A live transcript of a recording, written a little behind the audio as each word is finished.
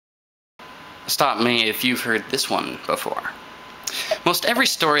Stop me if you've heard this one before. Most every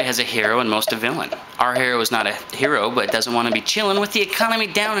story has a hero and most a villain. Our hero is not a hero but doesn't want to be chillin'. With the economy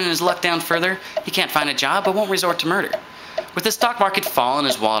down and his luck down further, he can't find a job but won't resort to murder. With the stock market fall and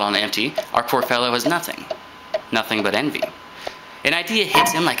his wallet on empty, our poor fellow has nothing. Nothing but envy. An idea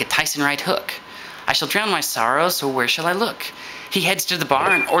hits him like a Tyson right hook. I shall drown my sorrows, so where shall I look? He heads to the bar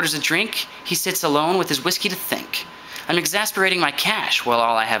and orders a drink. He sits alone with his whiskey to think. I'm exasperating my cash. Well,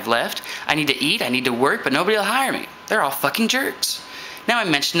 all I have left. I need to eat, I need to work, but nobody will hire me. They're all fucking jerks. Now I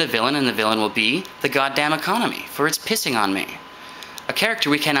mentioned a villain, and the villain will be the goddamn economy, for it's pissing on me. A character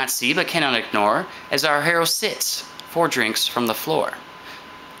we cannot see but cannot ignore, as our hero sits, 4 drinks from the floor.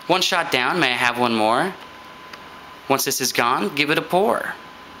 One shot down, may I have one more? Once this is gone, give it a pour.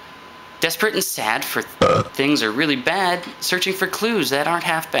 Desperate and sad, for things are really bad, searching for clues that aren't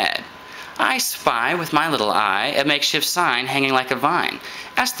half bad. I spy with my little eye a makeshift sign hanging like a vine.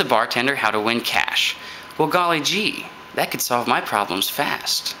 Ask the bartender how to win cash. Well, golly gee, that could solve my problems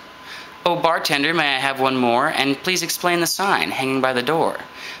fast. Oh, bartender, may I have one more? And please explain the sign hanging by the door.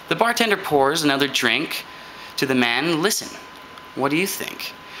 The bartender pours another drink to the man. Listen, what do you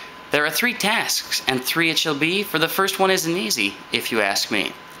think? There are 3 tasks, and 3 it shall be, for the first one isn't easy, if you ask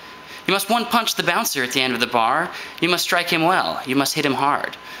me. You must one-punch the bouncer at the end of the bar. You must strike him well. You must hit him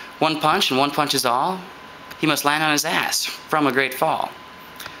hard. 1 punch, and 1 punch is all. He must land on his ass from a great fall.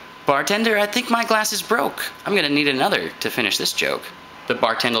 Bartender, I think my glass is broke. I'm gonna need another to finish this joke. The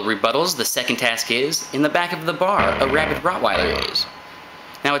bartender rebuttals. The second task is, in the back of the bar, a rabid Rottweiler is.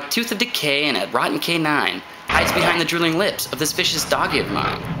 Now a tooth of decay and a rotten K9 hides behind the drooling lips of this vicious doggy of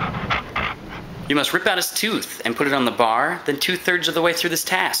mine. You must rip out his tooth and put it on the bar, then 2/3 of the way through this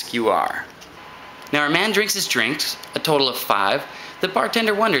task you are. Now our man drinks his drinks, a total of 5. The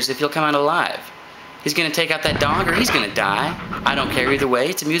bartender wonders if he'll come out alive. He's gonna take out that dog or he's gonna die. I don't care either way,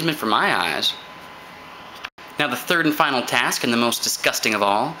 it's amusement for my eyes. Now the third and final task, and the most disgusting of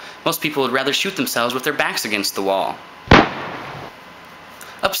all, most people would rather shoot themselves with their backs against the wall.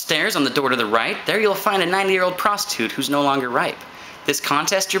 Upstairs on the door to the right, there you'll find a 90-year-old prostitute who's no longer ripe. This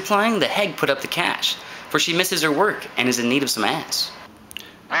contest you're playing, the hag put up the cash, for she misses her work and is in need of some ass.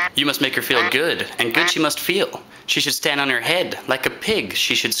 You must make her feel good, and good she must feel. She should stand on her head, like a pig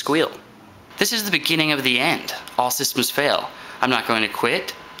she should squeal. This is the beginning of the end. All systems fail. I'm not going to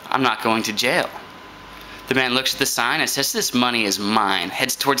quit. I'm not going to jail. The man looks at the sign and says, this money is mine.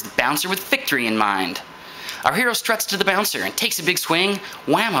 Heads towards the bouncer with victory in mind. Our hero struts to the bouncer and takes a big swing.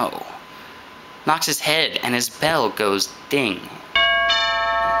 Whammo! Knocks his head and his bell goes ding.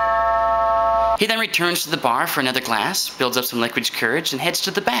 He then returns to the bar for another glass, builds up some liquid courage, and heads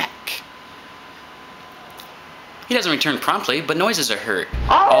to the back. He doesn't return promptly, but noises are heard.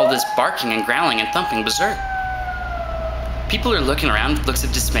 All this barking and growling and thumping berserk. People are looking around with looks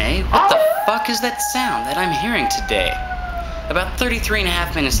of dismay. What the fuck is that sound that I'm hearing today? About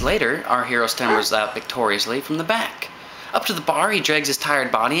 33.5 minutes later, our hero stumbles out victoriously from the back. Up to the bar, he drags his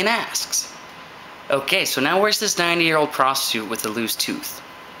tired body and asks, okay, so now where's this 90-year-old prostitute with the loose tooth?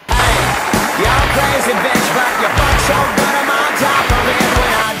 You're crazy bitch, but you fuck so good I'm on top of it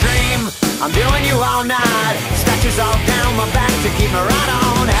when I dream. I'm doing you all night, scratches all down my back to keep me right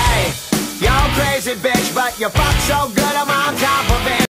on. Hey, you're crazy bitch, but you fuck so good I'm on top of it.